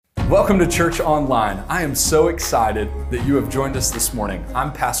Welcome to Church Online. I am so excited that you have joined us this morning.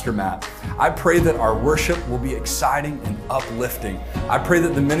 I'm Pastor Matt. I pray that our worship will be exciting and uplifting. I pray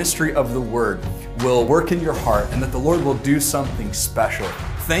that the ministry of the Word will work in your heart and that the Lord will do something special.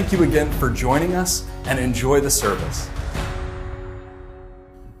 Thank you again for joining us and enjoy the service.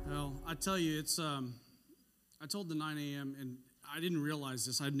 Well, I tell you, I told the 9 a.m. and I didn't realize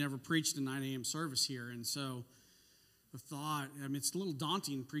this. I'd never preached a 9 a.m. service here, and so the thought, it's a little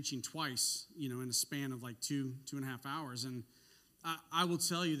daunting preaching twice, in a span of like two and a half hours. And I will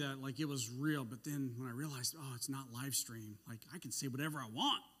tell you that it was real. But then when I realized, it's not live stream, I can say whatever I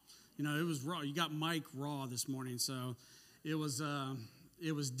want. It was raw. You got Mike raw this morning. So it was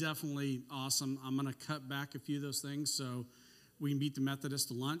definitely awesome. I'm going to cut back a few of those things so we can beat the Methodist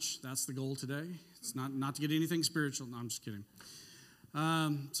to lunch. That's the goal today. It's not to get anything spiritual. No, I'm just kidding.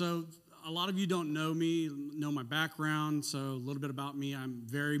 So a lot of you don't know me, know my background, so a little bit about me. I'm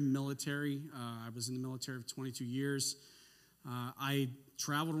very military. I was in the military for 22 years. I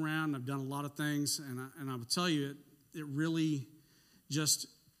traveled around. I've done a lot of things, and I would tell you, it really just,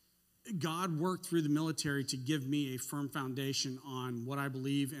 God worked through the military to give me a firm foundation on what I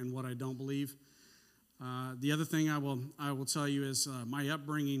believe and what I don't believe. The other thing I will tell you is my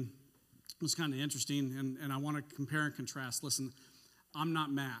upbringing was kind of interesting, and I want to compare and contrast. Listen, I'm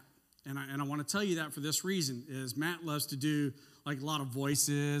not Matt. And I want to tell you that for this reason, is Matt loves to do a lot of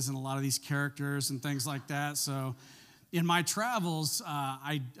voices and a lot of these characters and things like that. So in my travels,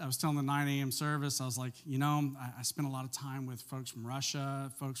 I was telling the 9 a.m. service, I was like, I spent a lot of time with folks from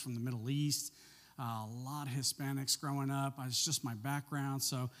Russia, folks from the Middle East, a lot of Hispanics growing up. It's just my background.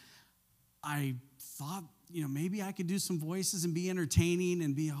 So I thought, maybe I could do some voices and be entertaining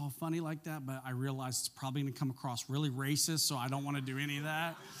and be all funny like that. But I realized it's probably going to come across really racist, so I don't want to do any of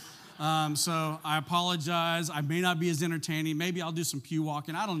that. So I apologize. I may not be as entertaining. Maybe I'll do some pew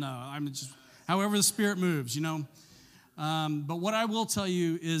walking. I don't know. I'm just, however the Spirit moves, But what I will tell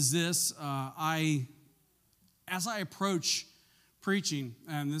you is this. As I approach preaching,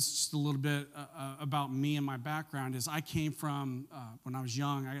 and this is just a little bit about me and my background, is I came from, when I was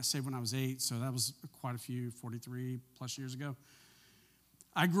young, I got saved when I was 8, so that was quite a few, 43 plus years ago.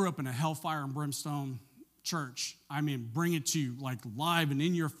 I grew up in a hellfire and brimstone church. Bring it to you live and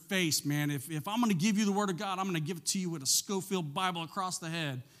in your face, man. If I'm going to give you the word of God, I'm going to give it to you with a Schofield Bible across the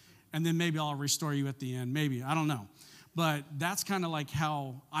head, and then maybe I'll restore you at the end. Maybe, I don't know. But that's kind of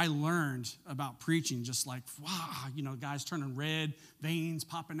how I learned about preaching, just wow, guys turning red, veins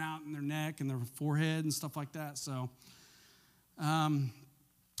popping out in their neck and their forehead and stuff like that. So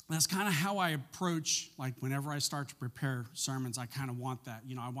that's kind of how I approach, whenever I start to prepare sermons, I kind of want that.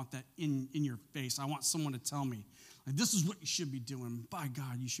 I want that in your face. I want someone to tell me, this is what you should be doing. By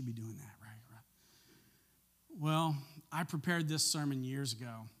God, you should be doing that, right? Well, I prepared this sermon years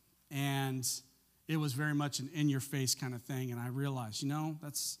ago, and it was very much an in-your-face kind of thing, and I realized,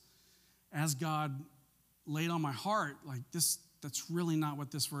 that's, as God laid on my heart, that's really not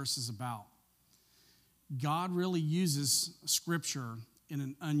what this verse is about. God really uses Scripture in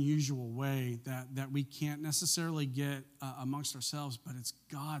an unusual way that we can't necessarily get amongst ourselves, but it's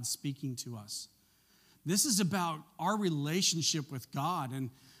God speaking to us. This is about our relationship with God.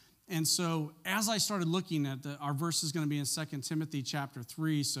 And so as I started looking at our verse is going to be in 2 Timothy chapter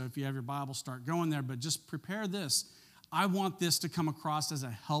 3, so if you have your Bible, start going there, but just prepare this. I want this to come across as a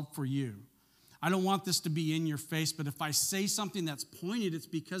help for you. I don't want this to be in your face, but if I say something that's pointed, it's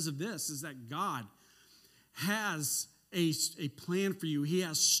because of this, is that God has a plan for you. He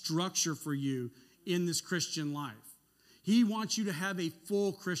has structure for you in this Christian life. He wants you to have a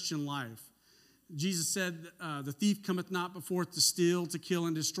full Christian life. Jesus said, the thief cometh not before to steal, to kill,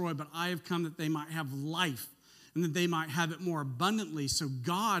 and destroy, but I have come that they might have life and that they might have it more abundantly. So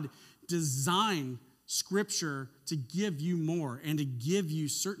God designed Scripture to give you more and to give you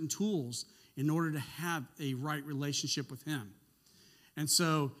certain tools in order to have a right relationship with Him. And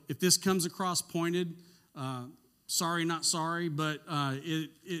so if this comes across pointed, sorry, not sorry, but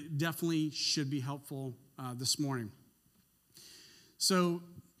it definitely should be helpful this morning. So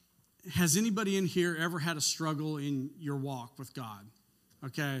has anybody in here ever had a struggle in your walk with God?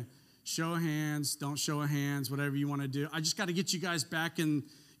 Okay, show of hands, don't show of hands, whatever you want to do. I just got to get you guys back in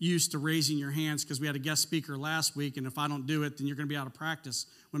used to raising your hands because we had a guest speaker last week, and if I don't do it, then you're going to be out of practice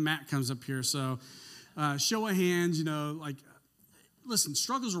when Matt comes up here. So show of hands, listen,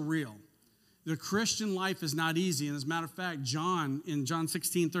 struggles are real. The Christian life is not easy. And as a matter of fact, in John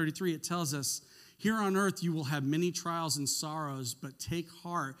 16:33, it tells us, here on earth you will have many trials and sorrows, but take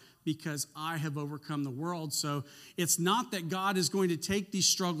heart because I have overcome the world. So it's not that God is going to take these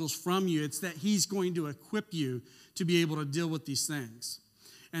struggles from you. It's that He's going to equip you to be able to deal with these things.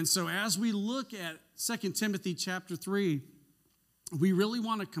 And so as we look at 2 Timothy chapter 3, we really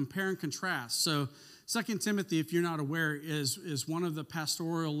want to compare and contrast. So 2 Timothy, if you're not aware, is one of the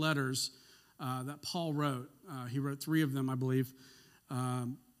pastoral letters that Paul wrote. He wrote 3 of them, I believe.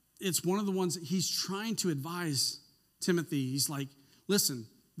 It's one of the ones that he's trying to advise Timothy. He's like, listen,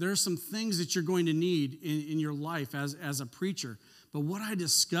 there are some things that you're going to need in your life as a preacher. But what I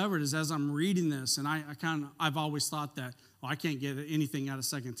discovered is as I'm reading this, and I've always thought that, well, I can't get anything out of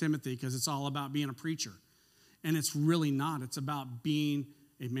 2 Timothy because it's all about being a preacher. And it's really not. It's about being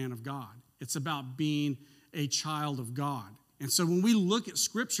a man of God. It's about being a child of God. And so when we look at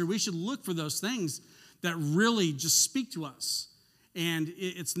Scripture, we should look for those things that really just speak to us. And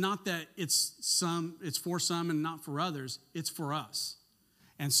it's not that it's for some and not for others. It's for us.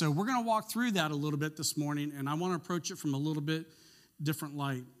 And so we're going to walk through that a little bit this morning, and I want to approach it from a little bit different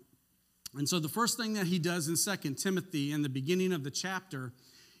light. And so the first thing that he does in 2 Timothy, in the beginning of the chapter,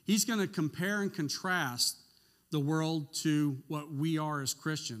 he's going to compare and contrast the world to what we are as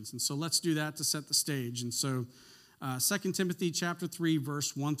Christians. And so let's do that to set the stage. And so 2 Timothy chapter 3,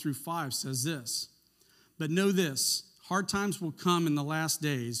 verse 1 through 5 says this, "But know this, hard times will come in the last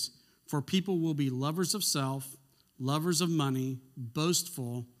days, for people will be lovers of self, lovers of money,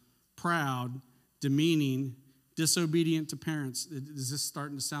 boastful, proud, demeaning, disobedient to parents." Is this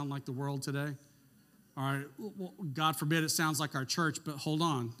starting to sound like the world today? All right, well, God forbid it sounds like our church, but hold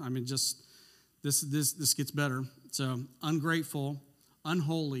on. I mean, just this gets better. So, ungrateful,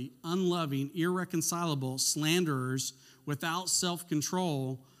 unholy, unloving, irreconcilable, slanderers, without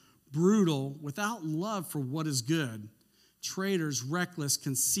self-control, brutal, without love for what is good, traitors, reckless,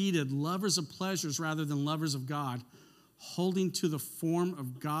 conceited, lovers of pleasures rather than lovers of God, holding to the form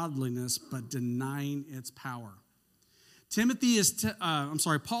of godliness but denying its power.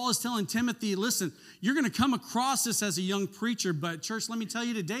 Paul is telling Timothy, listen, you're going to come across this as a young preacher, but church, let me tell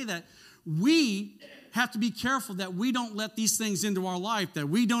you today that we have to be careful that we don't let these things into our life, that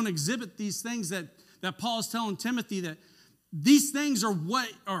we don't exhibit these things that Paul is telling Timothy, that these things are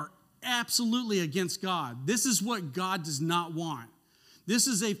what are absolutely against God. This is what God does not want. This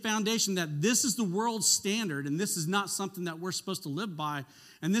is a foundation that this is the world's standard, and this is not something that we're supposed to live by.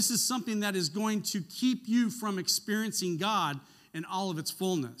 And this is something that is going to keep you from experiencing God in all of its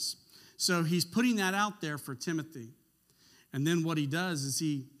fullness. So he's putting that out there for Timothy. And then what he does is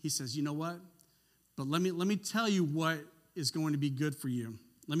he says, you know what? But let me tell you what is going to be good for you.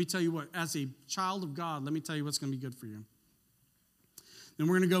 Let me tell you what, as a child of God, let me tell you what's going to be good for you. Then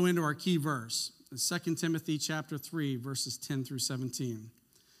we're going to go into our key verse, 2 Timothy chapter 3, verses 10 through 17.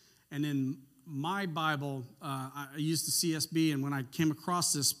 And in my Bible, I used the CSB, and when I came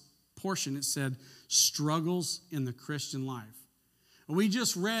across this portion, it said, struggles in the Christian life. And we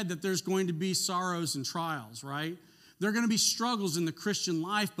just read that there's going to be sorrows and trials, right? There are going to be struggles in the Christian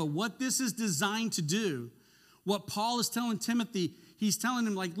life, but what this is designed to do, what Paul is telling Timothy, he's telling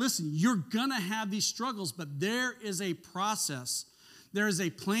him, like, listen, you're going to have these struggles, but there is a process. There is a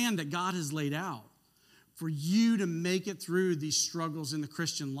plan that God has laid out for you to make it through these struggles in the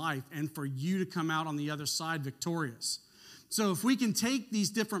Christian life and for you to come out on the other side victorious. So if we can take these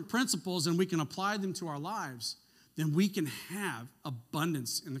different principles and we can apply them to our lives, then we can have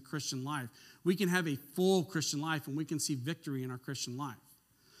abundance in the Christian life. We can have a full Christian life, and we can see victory in our Christian life.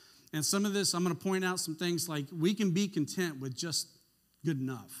 And some of this, I'm going to point out some things like we can be content with just good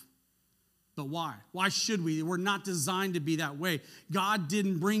enough. But why? Why should we? We're not designed to be that way. God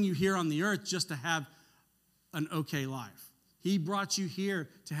didn't bring you here on the earth just to have an okay life. He brought you here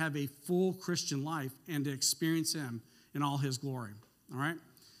to have a full Christian life and to experience Him in all His glory. All right?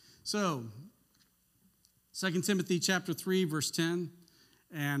 So, 2 Timothy chapter 3, verse 10.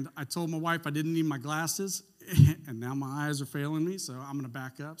 And I told my wife I didn't need my glasses, and now my eyes are failing me, so I'm going to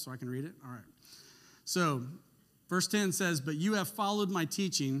back up so I can read it. All right. So, verse 10 says, "But you have followed my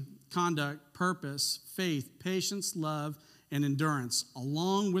teaching, conduct, purpose, faith, patience, love, and endurance,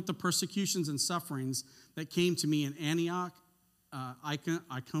 along with the persecutions and sufferings that came to me in Antioch,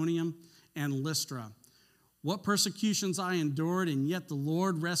 Iconium, and Lystra. What persecutions I endured, and yet the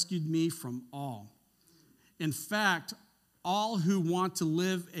Lord rescued me from all. In fact, all who want to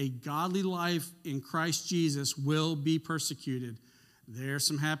live a godly life in Christ Jesus will be persecuted." There's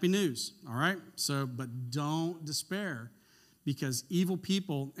some happy news, all right? So, but don't despair, because evil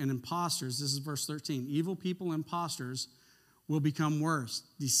people and imposters, this is verse 13, evil people and imposters will become worse,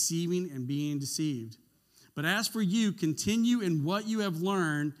 deceiving and being deceived. But as for you, continue in what you have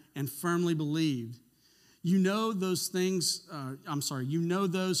learned and firmly believed. You know those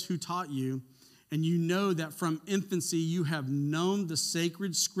who taught you, and you know that from infancy you have known the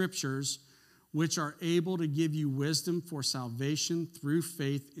sacred scriptures, which are able to give you wisdom for salvation through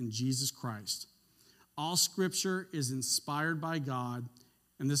faith in Jesus Christ. All Scripture is inspired by God,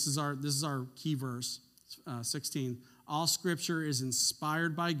 and this is our key verse, 16. All Scripture is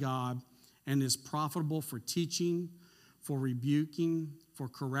inspired by God and is profitable for teaching, for rebuking, for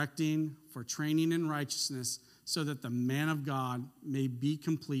correcting, for training in righteousness, so that the man of God may be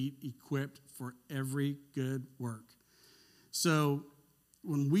complete, equipped for every good work. So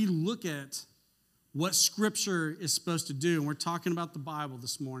when we look at what Scripture is supposed to do, and we're talking about the Bible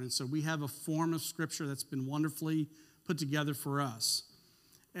this morning, so we have a form of Scripture that's been wonderfully put together for us.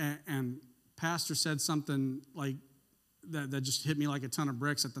 And Pastor said something like that just hit me like a ton of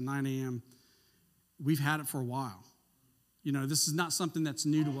bricks at the 9 a.m. We've had it for a while. You know, this is not something that's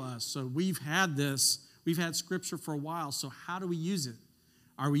new to us. So we've had Scripture for a while. So how do we use it?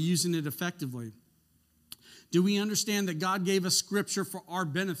 Are we using it effectively? Do we understand that God gave us Scripture for our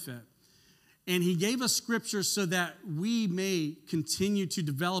benefit? And He gave us Scripture so that we may continue to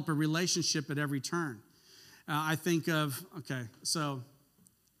develop a relationship at every turn. I think of, so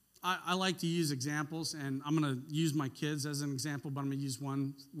I like to use examples, and I'm going to use my kids as an example, but I'm going to use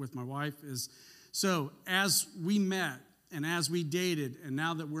one with my wife. So as we met and as we dated and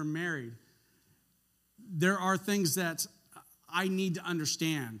now that we're married, there are things that I need to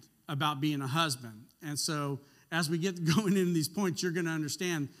understand about being a husband. And so as we get going into these points, you're going to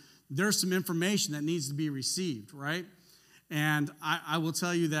understand there's some information that needs to be received, right? And I will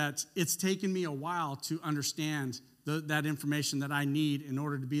tell you that it's taken me a while to understand that information that I need in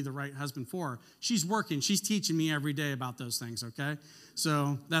order to be the right husband for her. She's working. She's teaching me every day about those things, okay?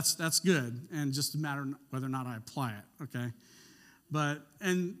 So that's good, and just a matter of whether or not I apply it, okay?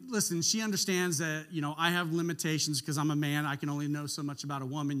 And listen, she understands that, you know, I have limitations because I'm a man. I can only know so much about a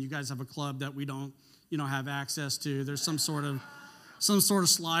woman. You guys have a club that we don't, have access to. There's some sort of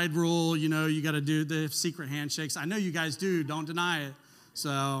slide rule, you got to do the secret handshakes. I know you guys do. Don't deny it. So,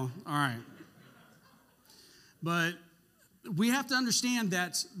 all right. But we have to understand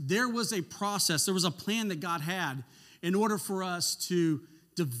that there was a process, there was a plan that God had in order for us to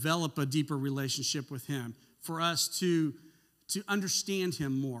develop a deeper relationship with Him, for us to understand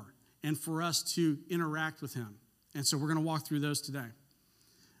Him more, and for us to interact with Him. And so we're going to walk through those today.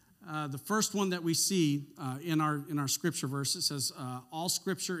 The first one that we see in our scripture verse, it says, all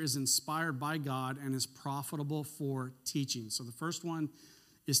Scripture is inspired by God and is profitable for teaching. So the first one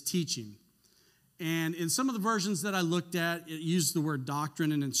is teaching. And in some of the versions that I looked at, it used the word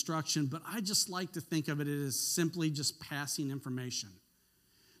doctrine and instruction, but I just like to think of it as simply just passing information.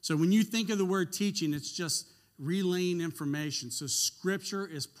 So when you think of the word teaching, it's just relaying information. So Scripture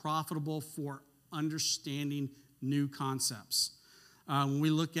is profitable for understanding new concepts. When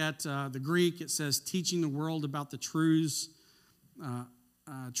we look at the Greek, it says teaching the world about the truths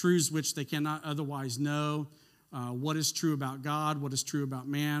which they cannot otherwise know. What is true about God, what is true about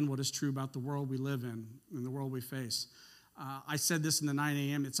man, what is true about the world we live in and the world we face. I said this in the 9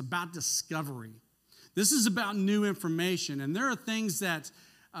 a.m., it's about discovery. This is about new information, and there are things that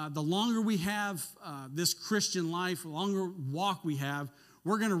the longer we have this Christian life, the longer walk we have,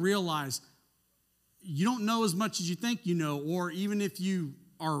 we're going to realize you don't know as much as you think you know, or even if you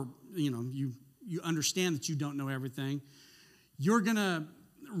are, you understand that you don't know everything, you're going to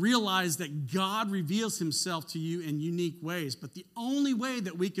realize that God reveals Himself to you in unique ways. But the only way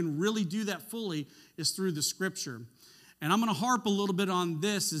that we can really do that fully is through the Scripture. And I'm going to harp a little bit on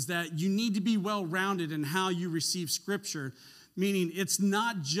this, is that you need to be well-rounded in how you receive Scripture, meaning it's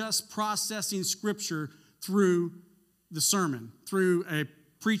not just processing Scripture through the sermon, through a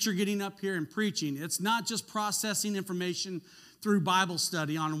preacher getting up here and preaching. It's not just processing information through Bible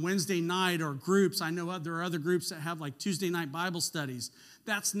study on Wednesday night or groups. I know there are other groups that have like Tuesday night Bible studies.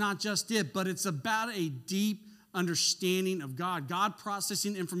 That's not just it, but it's about a deep understanding of God. God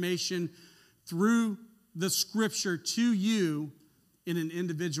processing information through the Scripture to you in an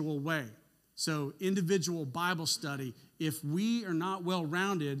individual way. So individual Bible study. If we are not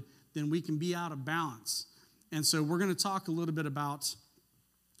well-rounded, then we can be out of balance. And so we're going to talk a little bit about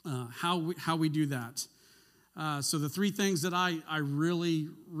how we do that. So the three things that I really,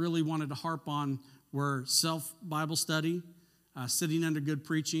 really wanted to harp on were self-Bible study, sitting under good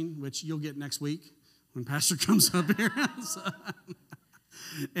preaching, which you'll get next week when Pastor comes up here,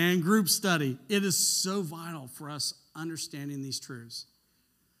 and group study. It is so vital for us understanding these truths.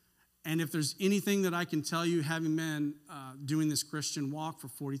 And if there's anything that I can tell you, having been doing this Christian walk for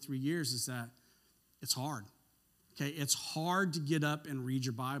 43 years, is that it's hard. Okay, it's hard to get up and read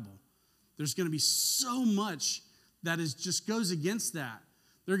your Bible. There's going to be so much that just goes against that.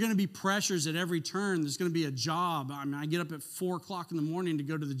 There are going to be pressures at every turn. There's going to be a job. I mean, I get up at 4 o'clock in the morning to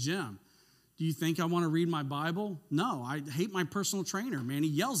go to the gym. Do you think I want to read my Bible? No, I hate my personal trainer, man. He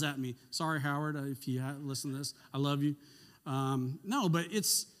yells at me. Sorry, Howard, if you listen to this. I love you. No, but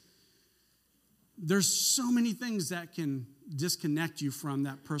there's so many things that can disconnect you from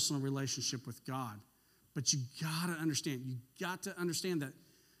that personal relationship with God. But you got to understand that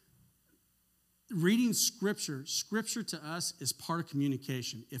reading Scripture to us is part of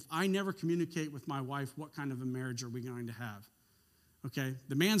communication. If I never communicate with my wife, what kind of a marriage are we going to have? Okay,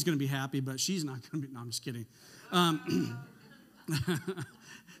 the man's going to be happy, but she's not going to be. No, I'm just kidding.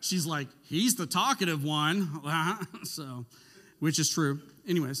 She's like, he's the talkative one, so, which is true.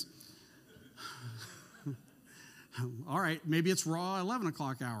 Anyways, all right, maybe it's raw 11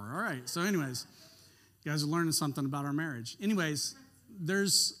 o'clock hour. All right, so anyways, you guys are learning something about our marriage. Anyways,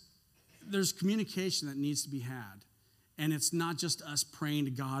 there's communication that needs to be had, and it's not just us praying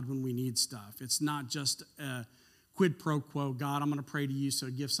to God when we need stuff. It's not just a quid pro quo, God, I'm going to pray to you, so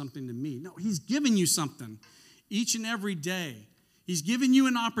give something to me. No, he's giving you something each and every day. He's giving you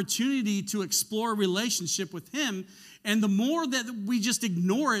an opportunity to explore a relationship with him, and the more that we just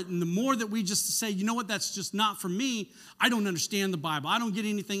ignore it and the more that we just say, you know what, that's just not for me, I don't understand the Bible, I don't get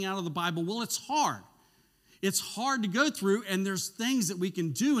anything out of the Bible, well, it's hard. It's hard to go through, and there's things that we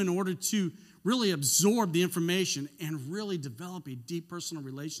can do in order to really absorb the information and really develop a deep personal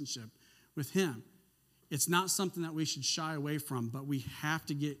relationship with him. It's not something that we should shy away from, but we have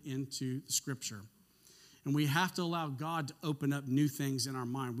to get into the Scripture. And we have to allow God to open up new things in our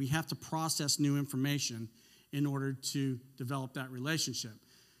mind. We have to process new information in order to develop that relationship.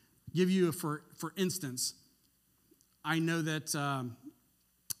 Give you, for instance, I know that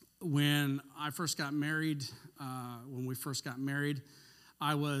when we first got married,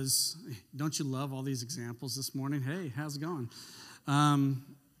 I was, don't you love all these examples this morning? Hey, how's it going?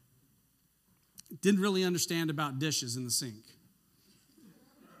 Didn't really understand about dishes in the sink.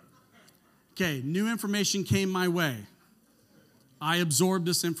 Okay, new information came my way. I absorbed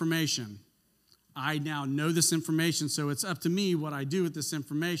this information. I now know this information, so it's up to me what I do with this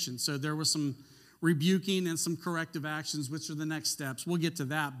information. So there was some rebuking and some corrective actions, which are the next steps. We'll get to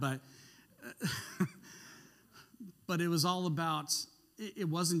that, but it was all about, it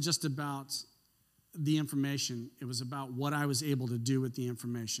wasn't just about the information. It was about what I was able to do with the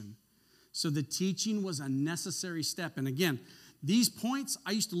information. So the teaching was a necessary step. And again, these points,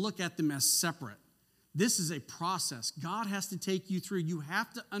 I used to look at them as separate. This is a process. God has to take you through. You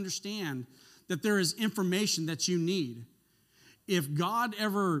have to understand that there is information that you need. If God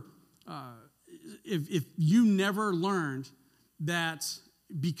ever, if you never learned that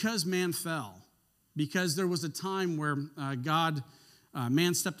because man fell, because there was a time where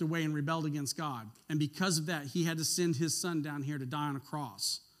man stepped away and rebelled against God, and because of that, he had to send his son down here to die on a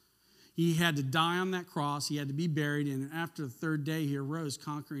cross. He had to die on that cross. He had to be buried. And after the third day, he arose,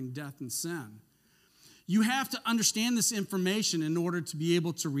 conquering death and sin. You have to understand this information in order to be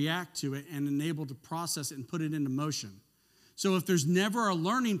able to react to it and able to process it and put it into motion. So if there's never a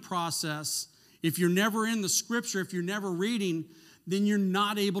learning process, if you're never in the Scripture, if you're never reading, then you're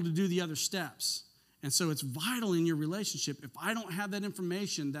not able to do the other steps. And so it's vital in your relationship. If I don't have that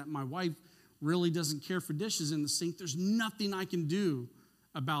information that my wife really doesn't care for dishes in the sink, there's nothing I can do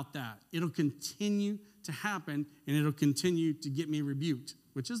about that. It'll continue to happen, and it'll continue to get me rebuked,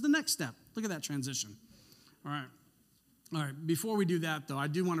 which is the next step. Look at that transition. All right. Before we do that, though, I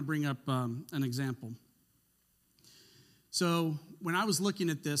do want to bring up an example. So when I was looking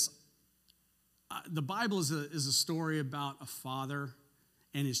at this, the Bible is a story about a father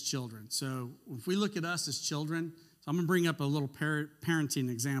and his children. So if we look at us as children, so I'm going to bring up a little parenting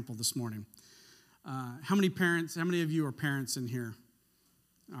example this morning. How many of you are parents in here?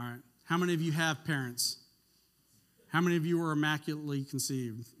 All right. How many of you have parents? How many of you were immaculately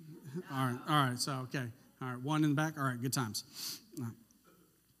conceived? All right. So, okay. All right. One in the back. All right. Good times. All right.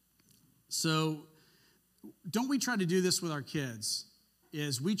 So, don't we try to do this with our kids?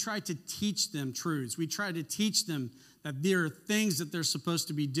 Is we try to teach them truths. We try to teach them that there are things that they're supposed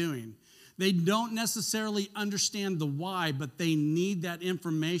to be doing. They don't necessarily understand the why, but they need that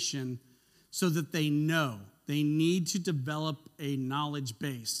information so that they know. They need to develop a knowledge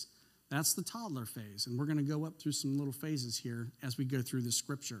base. That's the toddler phase. And we're going to go up through some little phases here as we go through the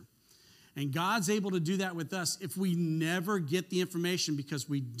Scripture. And God's able to do that with us if we never get the information because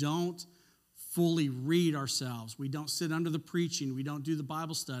we don't fully read ourselves. We don't sit under the preaching. We don't do the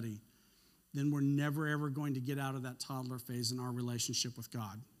Bible study. Then we're never, ever going to get out of that toddler phase in our relationship with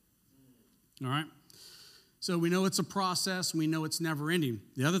God. All right? So we know it's a process. We know it's never ending.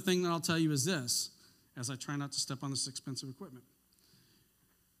 The other thing that I'll tell you is this, as I try not to step on this expensive equipment.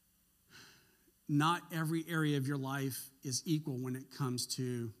 not every area of your life is equal when it comes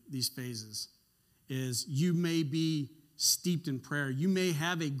to these phases. You may be steeped in prayer. You may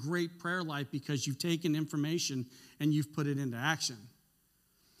have a great prayer life because you've taken information and you've put it into action.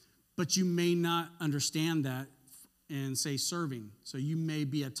 But you may not understand that in, say, serving. So you may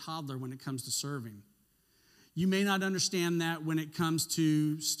be a toddler when it comes to serving. You may not understand that when it comes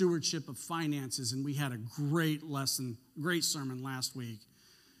to stewardship of finances. And we had a great lesson, great sermon last week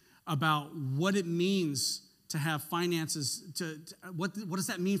about what it means to have finances. What does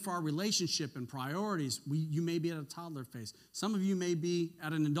that mean for our relationship and priorities? You may be at a toddler phase. Some of you may be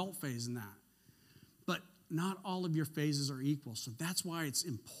at an adult phase in that. But not all of your phases are equal. So that's why it's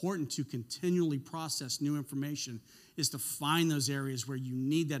important to continually process new information, is to find those areas where you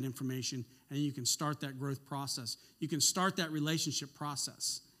need that information, and you can start that growth process. You can start that relationship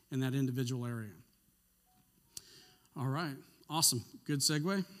process in that individual area. All right, awesome. Good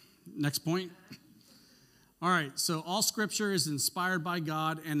segue. Next point. All right, so all Scripture is inspired by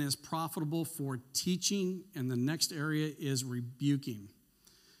God and is profitable for teaching, and the next area is rebuking.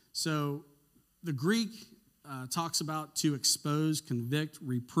 So the Greek talks about to expose, convict,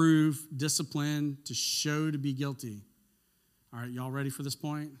 reprove, discipline, to show to be guilty. All right, y'all ready for this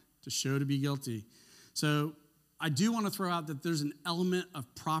point? To show to be guilty. So I do want to throw out that there's an element of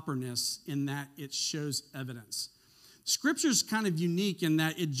properness in that it shows evidence. Scripture's kind of unique in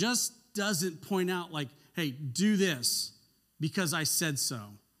that it just doesn't point out like, hey, do this because I said so.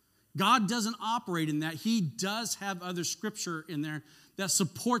 God doesn't operate in that. He does have other Scripture in there that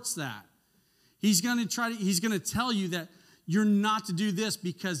supports that. He's going to tell you that you're not to do this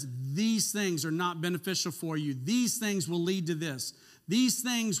because these things are not beneficial for you. These things will lead to this. These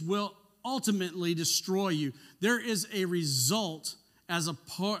things will ultimately destroy you. There is a result as a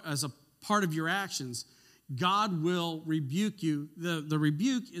part of your actions. God will rebuke you. The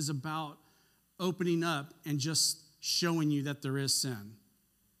rebuke is about opening up and just showing you that there is sin.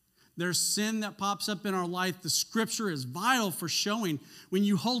 There's sin that pops up in our life. The Scripture is vital for showing. When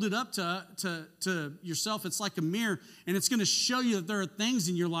you hold it up to yourself, it's like a mirror, and it's going to show you that there are things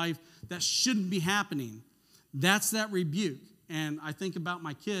in your life that shouldn't be happening. That's that rebuke. And I think about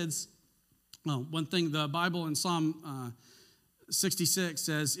my kids. Well, one thing, the Bible in Psalm 66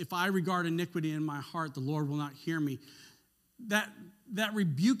 says, if I regard iniquity in my heart, the Lord will not hear me. That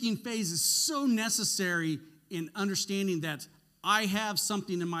rebuking phase is so necessary in understanding that I have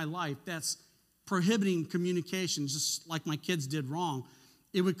something in my life that's prohibiting communication, just like my kids did wrong.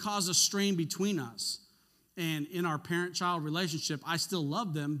 It would cause a strain between us. And in our parent-child relationship, I still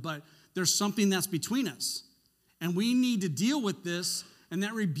love them, but there's something that's between us. And we need to deal with this, and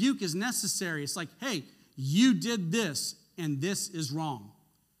that rebuke is necessary. It's like, hey, you did this, and this is wrong.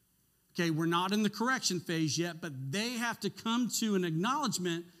 Okay, we're not in the correction phase yet, but they have to come to an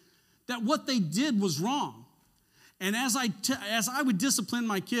acknowledgement that what they did was wrong. And as I would discipline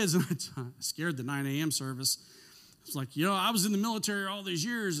my kids, and I scared the 9 a.m. service, it's like, I was in the military all these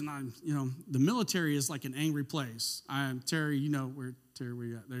years, and the military is like an angry place. Terry, where Terry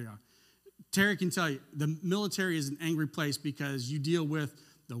we at? There you are. Terry can tell you, the military is an angry place because you deal with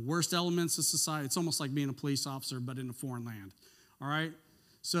the worst elements of society. It's almost like being a police officer, but in a foreign land. All right?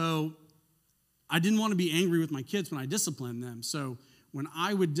 So I didn't want to be angry with my kids when I disciplined them. So when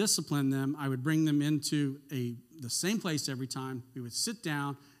I would discipline them, I would bring them into the same place every time. We would sit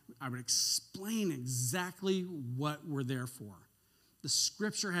down. I would explain exactly what we're there for. The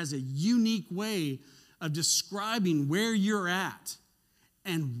Scripture has a unique way of describing where you're at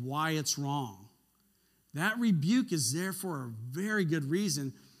and why it's wrong. That rebuke is there for a very good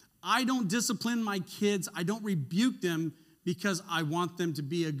reason. I don't discipline my kids. I don't rebuke them because I want them to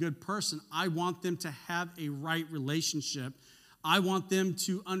be a good person. I want them to have a right relationship. I want them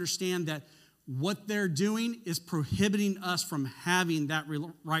to understand that what they're doing is prohibiting us from having that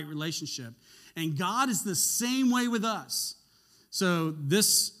right relationship. And God is the same way with us. So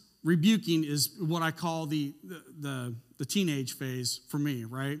this rebuking is what I call the teenage phase for me,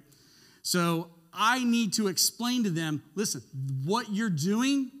 right? So I need to explain to them, listen, what you're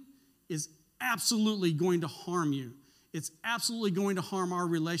doing is absolutely going to harm you. It's absolutely going to harm our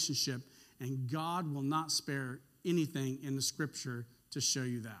relationship. And God will not spare anything in the Scripture to show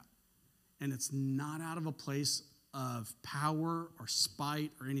you that. And it's not out of a place of power or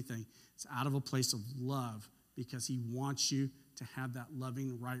spite or anything. It's out of a place of love because He wants you to have that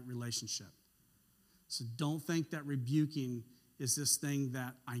loving, right relationship. So don't think that rebuking is this thing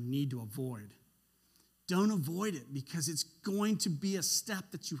that I need to avoid. Don't avoid it because it's going to be a step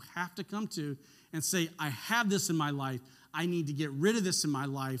that you have to come to and say, I have this in my life. I need to get rid of this in my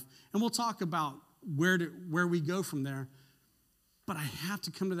life. And we'll talk about where we go from there. But I have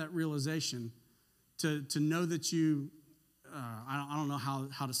to come to that realization to know that you, I don't know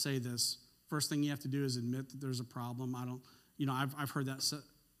how to say this. First thing you have to do is admit that there's a problem. I've heard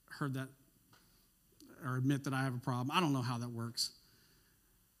that, or admit that I have a problem. I don't know how that works.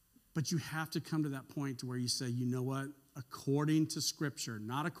 But you have to come to that point to where you say, you know what? According to Scripture,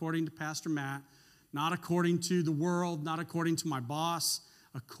 not according to Pastor Matt, not according to the world, not according to my boss,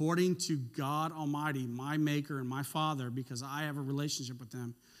 according to God Almighty, my Maker and my Father, because I have a relationship with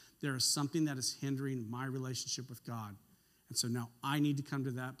Him, there is something that is hindering my relationship with God. And so now I need to come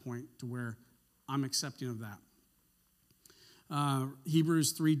to that point to where I'm accepting of that.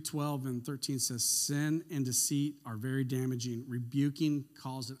 Hebrews 3:12 and 13 says, sin and deceit are very damaging. Rebuking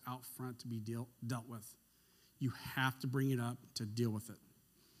calls it out front to be dealt with. You have to bring it up to deal with it.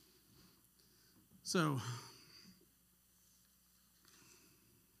 So,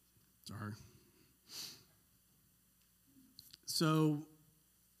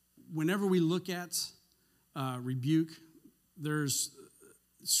 whenever we look at rebuke, there's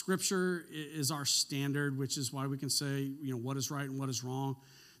Scripture is our standard, which is why we can say, what is right and what is wrong.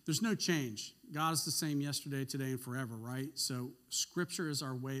 There's no change. God is the same yesterday, today, and forever, right? So Scripture is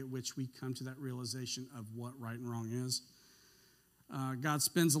our way at which we come to that realization of what right and wrong is. God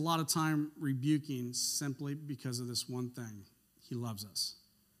spends a lot of time rebuking simply because of this one thing. He loves us,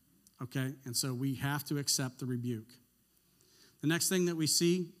 okay? And so we have to accept the rebuke. The next thing that we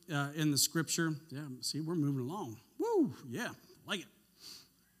see in the Scripture, we're moving along. Woo, yeah, like it.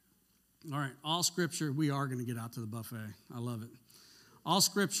 All right, all Scripture, we are going to get out to the buffet. I love it. All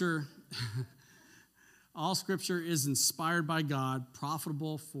Scripture is inspired by God,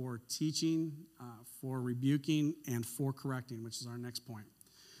 profitable for teaching, for rebuking, and for correcting, which is our next point.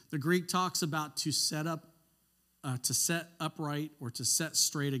 The Greek talks about to set upright, or to set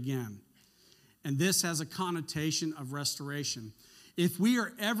straight again. And this has a connotation of restoration. If we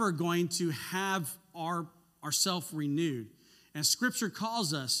are ever going to have ourself renewed, and Scripture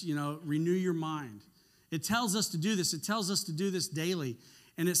calls us, renew your mind. It tells us to do this. It tells us to do this daily.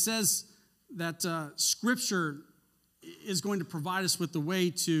 And it says that Scripture is going to provide us with the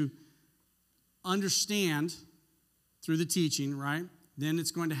way to understand through the teaching, right? Then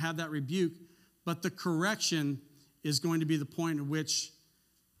it's going to have that rebuke. But the correction is going to be the point at which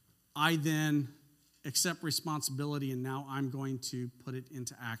I then accept responsibility, and now I'm going to put it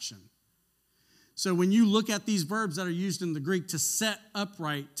into action. So when you look at these verbs that are used in the Greek, to set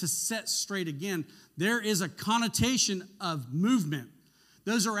upright, to set straight again, there is a connotation of movement.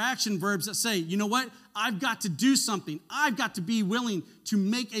 Those are action verbs that say, you know what? I've got to do something. I've got to be willing to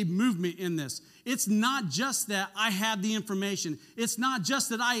make a movement in this. It's not just that I have the information. It's not just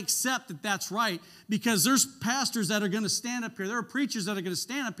that I accept that that's right, because there's pastors that are going to stand up here. There are preachers that are going to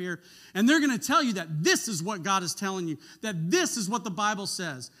stand up here, and they're going to tell you that this is what God is telling you, that this is what the Bible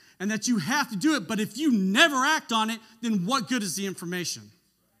says, and that you have to do it. But if you never act on it, then what good is the information?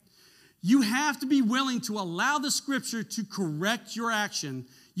 You have to be willing to allow the Scripture to correct your action.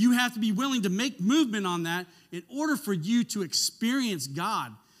 You have to be willing to make movement on that in order for you to experience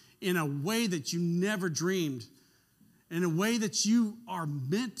God in a way that you never dreamed, in a way that you are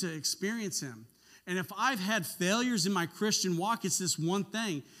meant to experience Him. And if I've had failures in my Christian walk, it's this one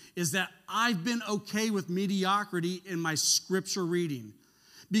thing, is that I've been okay with mediocrity in my Scripture reading,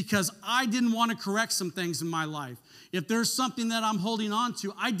 because I didn't want to correct some things in my life. If there's something that I'm holding on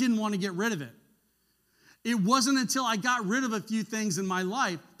to, I didn't want to get rid of it. It wasn't until I got rid of a few things in my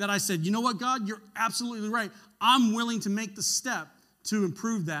life that I said, you know what, God, you're absolutely right. I'm willing to make the step to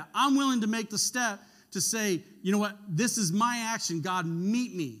improve that. I'm willing to make the step to say, you know what, this is my action. God,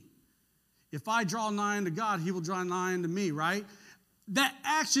 meet me. If I draw nigh unto God, He will draw nigh unto me, right? That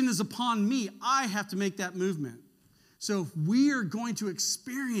action is upon me. I have to make that movement. So if we are going to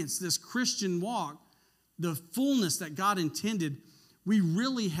experience this Christian walk, the fullness that God intended, we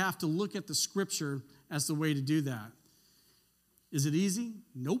really have to look at the Scripture as the way to do that. Is it easy?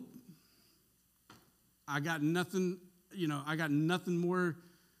 Nope. I got nothing more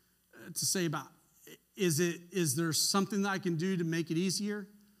to say about it. Is there something that I can do to make it easier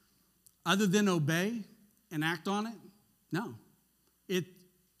other than obey and act on it? No.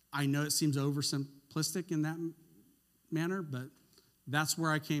 I know it seems oversimplistic in that manner, but that's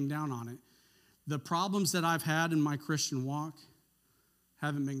where I came down on it. The problems that I've had in my Christian walk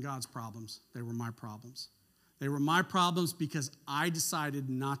haven't been God's problems. They were my problems. They were my problems because I decided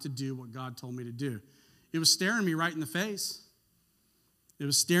not to do what God told me to do. It was staring me right in the face. It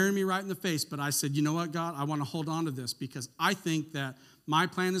was staring me right in the face, but I said, you know what, God, I want to hold on to this because I think that my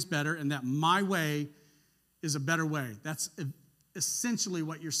plan is better and that my way is a better way. That's essentially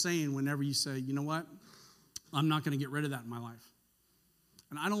what you're saying whenever you say, you know what, I'm not going to get rid of that in my life.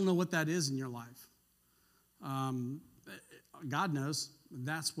 And I don't know what that is in your life. God knows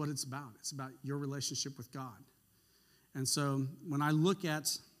that's what it's about. It's about your relationship with God. And so when I look at,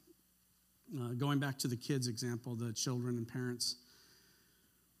 going back to the kids example, the children and parents,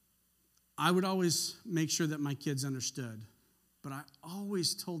 I would always make sure that my kids understood. But I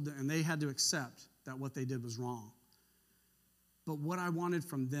always told them, and they had to accept that what they did was wrong. But what I wanted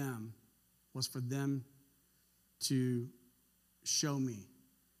from them was for them to show me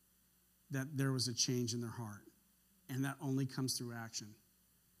that there was a change in their heart. And that only comes through action.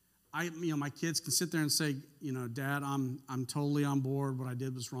 My kids can sit there and say, Dad, I'm totally on board. What I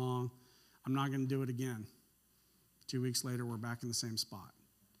did was wrong. I'm not going to do it again. 2 weeks later, we're back in the same spot.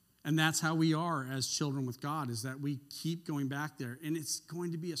 And that's how we are as children with God, is that we keep going back there. And it's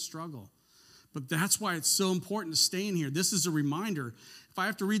going to be a struggle. But that's why it's so important to stay in here. This is a reminder. If I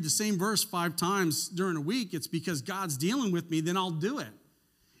have to read the same verse 5 times during a week, it's because God's dealing with me, then I'll do it.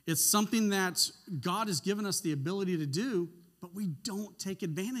 It's something that God has given us the ability to do, but we don't take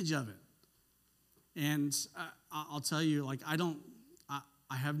advantage of it. And I'll tell you,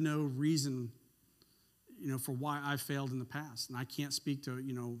 I have no reason, for why I failed in the past. And I can't speak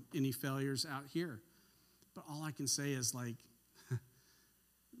to, any failures out here. But all I can say is, the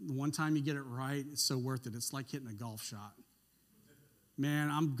one time you get it right, it's so worth it. It's like hitting a golf shot.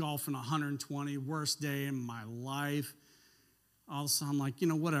 Man, I'm golfing 120, worst day in my life. All of a sudden, I'm like,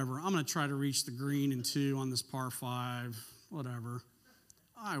 whatever. I'm going to try to reach the green in 2 on this par 5, whatever.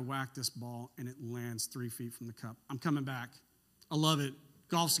 I whack this ball, and it lands 3 feet from the cup. I'm coming back. I love it.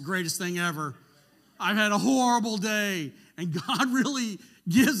 Golf's the greatest thing ever. I've had a horrible day, and God really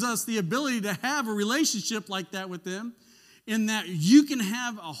gives us the ability to have a relationship like that with Him, in that you can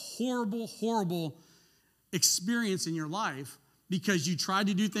have a horrible, horrible experience in your life because you tried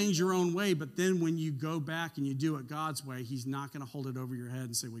to do things your own way, but then when you go back and you do it God's way, He's not going to hold it over your head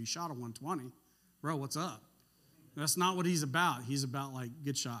and say, well, you shot a 120. Bro, what's up? That's not what He's about. He's about,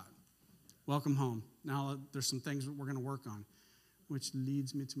 good shot. Welcome home. Now there's some things that we're going to work on, which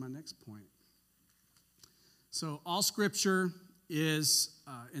leads me to my next point. So all Scripture is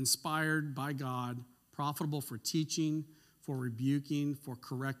inspired by God, profitable for teaching, for rebuking, for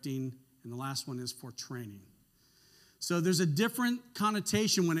correcting, and the last one is for training. So there's a different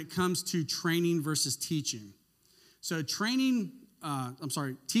connotation when it comes to training versus teaching. So teaching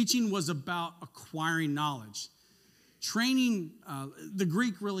was about acquiring knowledge. Training, the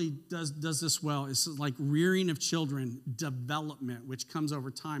Greek really does this well. It's like rearing of children, development, which comes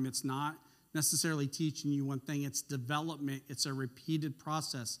over time. It's not necessarily teaching you one thing. It's development. It's a repeated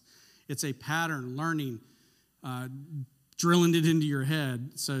process. It's a pattern, learning, drilling it into your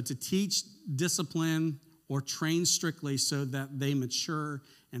head. So to teach, discipline, or train strictly so that they mature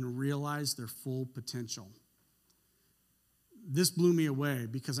and realize their full potential. This blew me away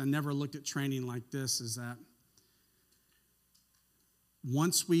because I never looked at training like this, is that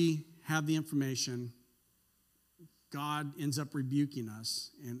once we have the information, God ends up rebuking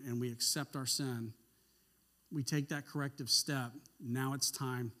us and we accept our sin. We take that corrective step. Now it's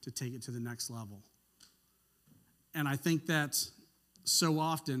time to take it to the next level. And I think that so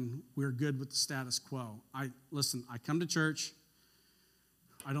often we're good with the status quo. I come to church.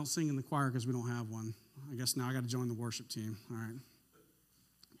 I don't sing in the choir because we don't have one. I guess now I got to join the worship team. All right.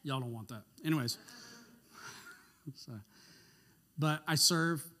 Y'all don't want that. Anyways. But I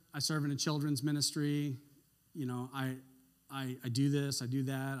serve in a children's ministry. I do this, I do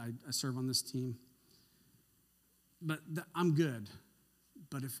that. I serve on this team. But I'm good.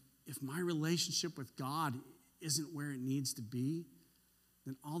 But if my relationship with God isn't where it needs to be,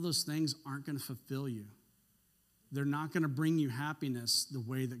 then all those things aren't going to fulfill you. They're not going to bring you happiness the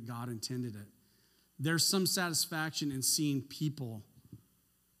way that God intended it. There's some satisfaction in seeing people,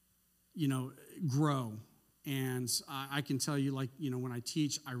 grow. And I can tell you, when I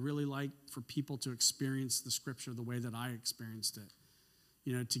teach, I really like for people to experience the Scripture the way that I experienced it.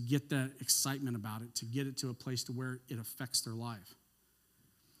 To get that excitement about it, to get it to a place to where it affects their life.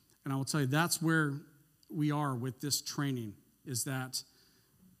 And I will tell you, that's where we are with this training, is that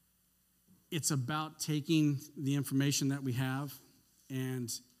it's about taking the information that we have and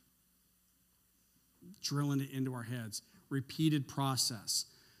drilling it into our heads. Repeated process.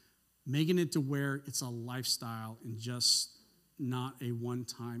 Making it to where it's a lifestyle and just not a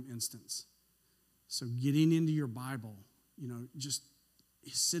one-time instance. So getting into your Bible, just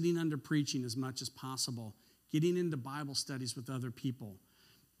sitting under preaching as much as possible. Getting into Bible studies with other people.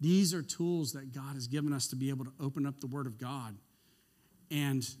 These are tools that God has given us to be able to open up the Word of God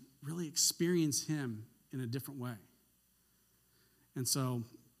and really experience Him in a different way. And so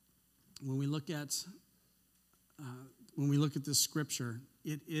when we look at this Scripture,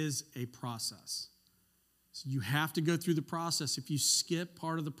 it is a process. So you have to go through the process. If you skip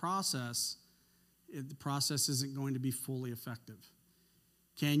part of the process isn't going to be fully effective.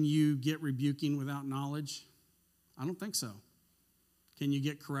 Can you get rebuking without knowledge? I don't think so. Can you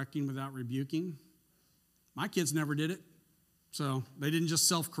get correcting without rebuking? My kids never did it. So they didn't just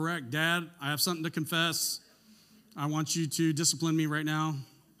self-correct. Dad, I have something to confess. I want you to discipline me right now.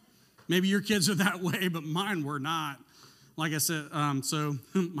 Maybe your kids are that way, but mine were not. Like I said, so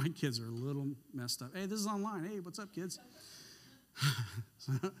my kids are a little messed up. Hey, this is online. Hey, what's up, kids?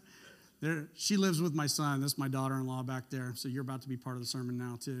 She lives with my son. This is my daughter-in-law back there. So you're about to be part of the sermon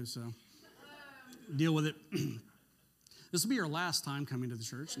now, too. So deal with it. This will be your last time coming to the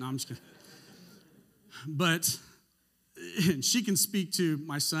church. No, I'm just kidding. But she can speak to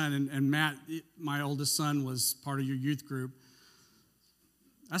my son. And Matt, my oldest son, was part of your youth group.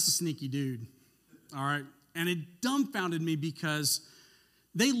 That's a sneaky dude, all right? And it dumbfounded me because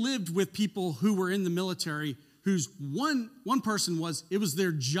they lived with people who were in the military whose one person it was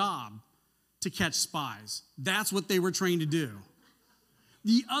their job to catch spies. That's what they were trained to do.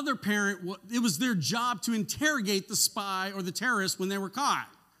 The other parent, it was their job to interrogate the spy or the terrorist when they were caught.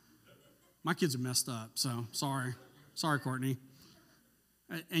 My kids are messed up, so sorry. Sorry, Courtney.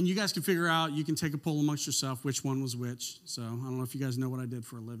 And you guys can figure out, you can take a poll amongst yourself which one was which. So I don't know if you guys know what I did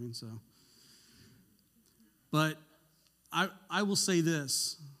for a living, so. But I will say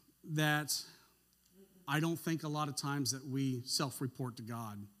this, that I don't think a lot of times that we self-report to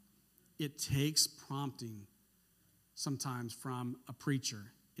God. It takes prompting sometimes from a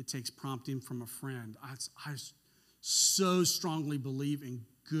preacher. It takes prompting from a friend. I so strongly believe in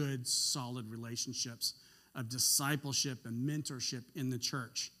good, solid relationships of discipleship and mentorship in the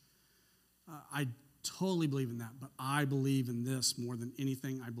church. I totally believe in that, but I believe in this more than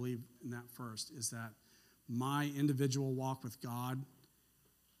anything. I believe in that first, is that my individual walk with God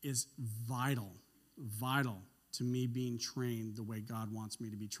is vital to me being trained the way God wants me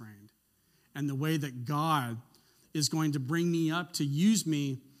to be trained. And the way that God is going to bring me up to use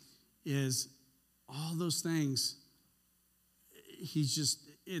me is all those things.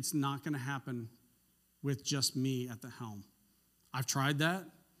 It's not going to happen with just me at the helm. I've tried that.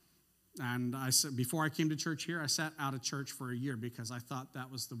 And I said, before I came to church here, I sat out of church for a year because I thought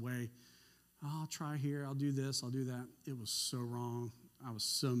that was the way. I'll try here, I'll do this, I'll do that. It was so wrong. I was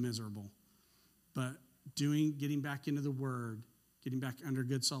so miserable. But getting back into the Word, getting back under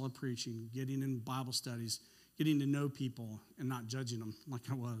good, solid preaching, getting in Bible studies, getting to know people and not judging them like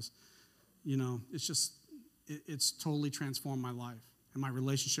I was, it's totally transformed my life. And my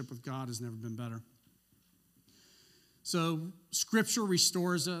relationship with God has never been better. So Scripture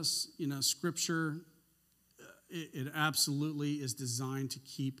restores us. Scripture, it absolutely is designed to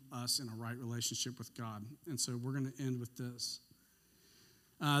keep us in a right relationship with God. And so we're going to end with this.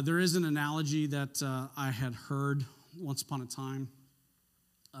 There is an analogy that I had heard once upon a time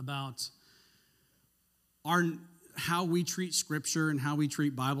about how we treat Scripture and how we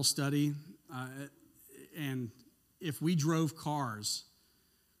treat Bible study. And if we drove cars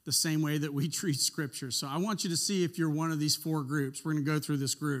the same way that we treat Scripture. So I want you to see if you're one of these four groups. We're going to go through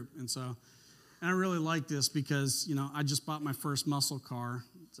this group. And I really like this because, I just bought my first muscle car.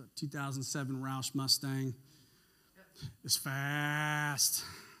 It's a 2007 Roush Mustang. It's fast.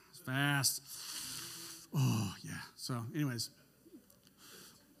 It's fast. Oh, yeah. So anyways,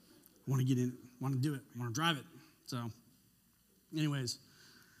 I want to get in, want to do it, I want to drive it. So anyways,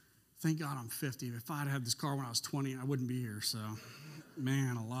 thank God I'm 50. If I'd had this car when I was 20, I wouldn't be here. So,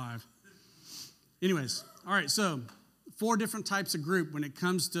 man alive. Anyways, all right, so 4 different types of group when it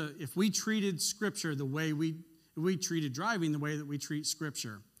comes to if we treated Scripture the way we treated driving the way that we treat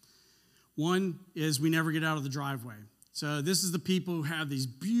Scripture. One is we never get out of the driveway. So this is the people who have these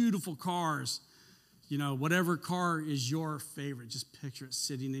beautiful cars. Whatever car is your favorite, just picture it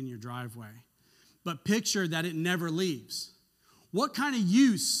sitting in your driveway. But picture that it never leaves. What kind of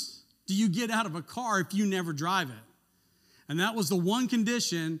use do you get out of a car if you never drive it? And that was the one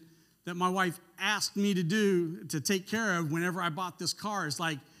condition that my wife asked me to take care of whenever I bought this car. It's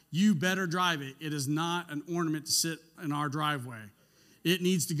like, you better drive it. It is not an ornament to sit in our driveway. It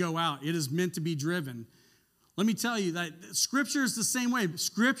needs to go out. It is meant to be driven. Let me tell you that Scripture is the same way.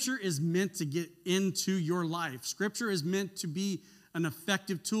 Scripture is meant to get into your life. Scripture is meant to be an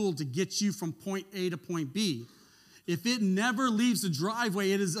effective tool to get you from point A to point B. If it never leaves the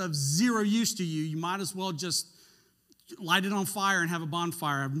driveway, it is of zero use to you. You might as well just light it on fire and have a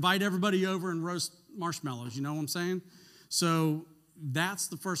bonfire. Invite everybody over and roast marshmallows. You know what I'm saying? So that's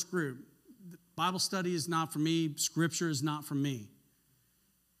the first group. Bible study is not for me. Scripture is not for me.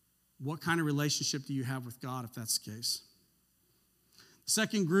 What kind of relationship do you have with God if that's the case? The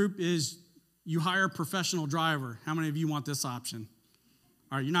second group is you hire a professional driver. How many of you want this option?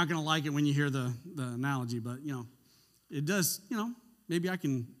 All right, you're not going to like it when you hear the analogy, but, it does, maybe I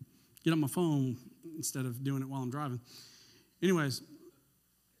can get on my phone instead of doing it while I'm driving. Anyways,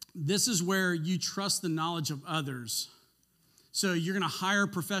 this is where you trust the knowledge of others. So you're going to hire a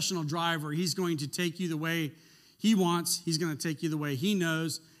professional driver. He's going to take you the way he wants. He's going to take you the way he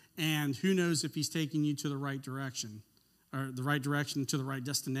knows. And who knows if he's taking you to the right direction, or the right direction to the right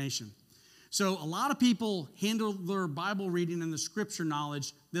destination. So a lot of people handle their Bible reading and the scripture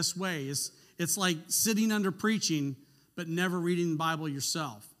knowledge this way. It's like sitting under preaching, but never reading the Bible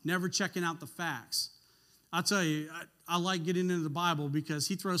yourself, never checking out the facts. I'll tell you, I like getting into the Bible because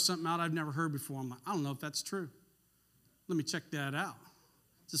he throws something out I've never heard before. I'm like, I don't know if that's true. Let me check that out.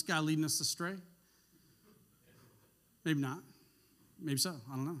 Is this guy leading us astray? Maybe not. Maybe so.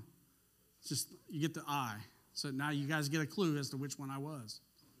 I don't know. It's just, you get the eye. So now you guys get a clue as to which one I was.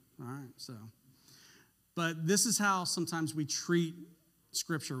 All right, so. But this is how sometimes we treat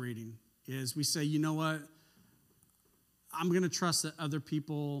scripture reading, is we say, you know what? I'm going to trust that other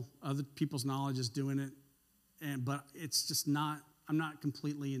people's knowledge is doing it, but it's just not, I'm not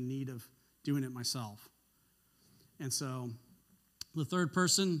completely in need of doing it myself. And so the third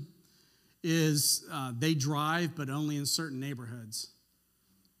person is they drive, but only in certain neighborhoods.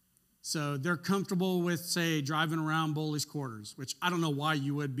 So they're comfortable with, say, driving around Boley's Quarters, which I don't know why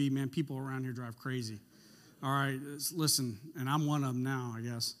you would be, man. People around here drive crazy. All right, listen, and I'm one of them now, I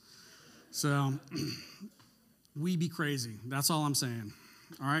guess. So we be crazy. That's all I'm saying.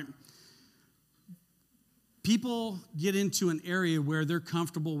 All right? People get into an area where they're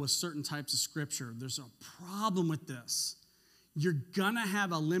comfortable with certain types of scripture. There's a problem with this. You're going to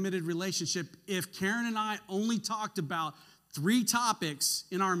have a limited relationship. If Karen and I only talked about 3 topics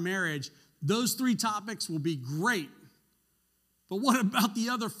in our marriage, those 3 topics will be great. But what about the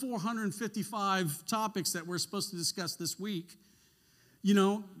other 455 topics that we're supposed to discuss this week?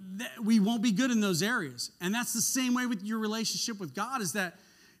 We won't be good in those areas. And that's the same way with your relationship with God, is that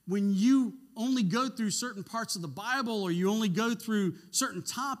when you only go through certain parts of the Bible, or you only go through certain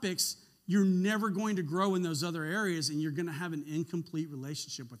topics, you're never going to grow in those other areas, and you're going to have an incomplete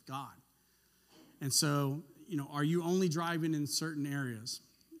relationship with God. And so, are you only driving in certain areas?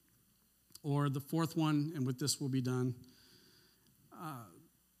 Or the fourth one, and with this we'll be done,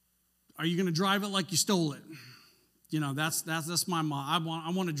 are you going to drive it like you stole it? That's my motto.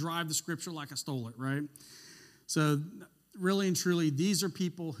 I want to drive the scripture like I stole it, right? So really and truly, these are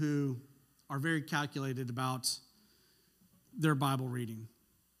people who are very calculated about their Bible reading.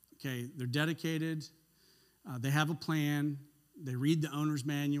 Okay, they're dedicated. They have a plan. They read the owner's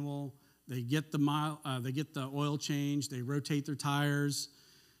manual. They get the oil change. They rotate their tires.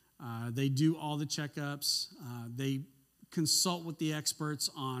 They do all the checkups. They consult with the experts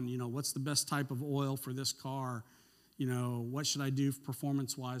on, what's the best type of oil for this car. What should I do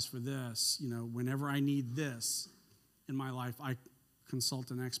performance-wise for this? Whenever I need this in my life, I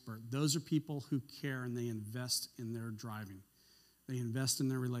consult an expert. Those are people who care, and they invest in their driving. They invest in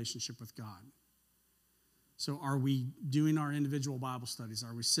their relationship with God. So are we doing our individual Bible studies?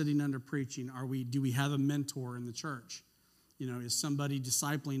 Are we sitting under preaching? Do we have a mentor in the church? Is somebody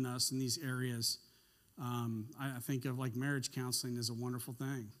discipling us in these areas? I think of like marriage counseling is a wonderful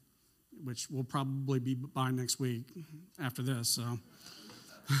thing, which will probably be by next week after this. So.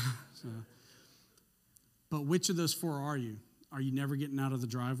 But which of those 4 are you? Are you never getting out of the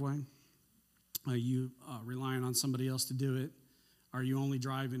driveway? Are you relying on somebody else to do it? Are you only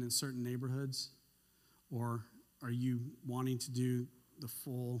driving in certain neighborhoods? Or are you wanting to do the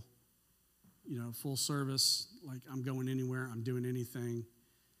full service, like I'm going anywhere, I'm doing anything,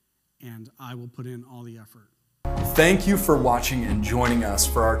 and I will put in all the effort? Thank you for watching and joining us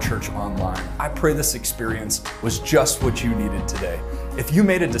for our church online. I pray this experience was just what you needed today. If you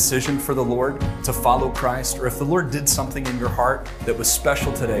made a decision for the Lord to follow Christ, or if the Lord did something in your heart that was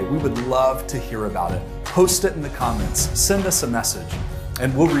special today, we would love to hear about it. Post it in the comments, send us a message,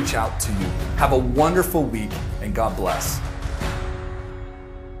 and we'll reach out to you. Have a wonderful week, and God bless.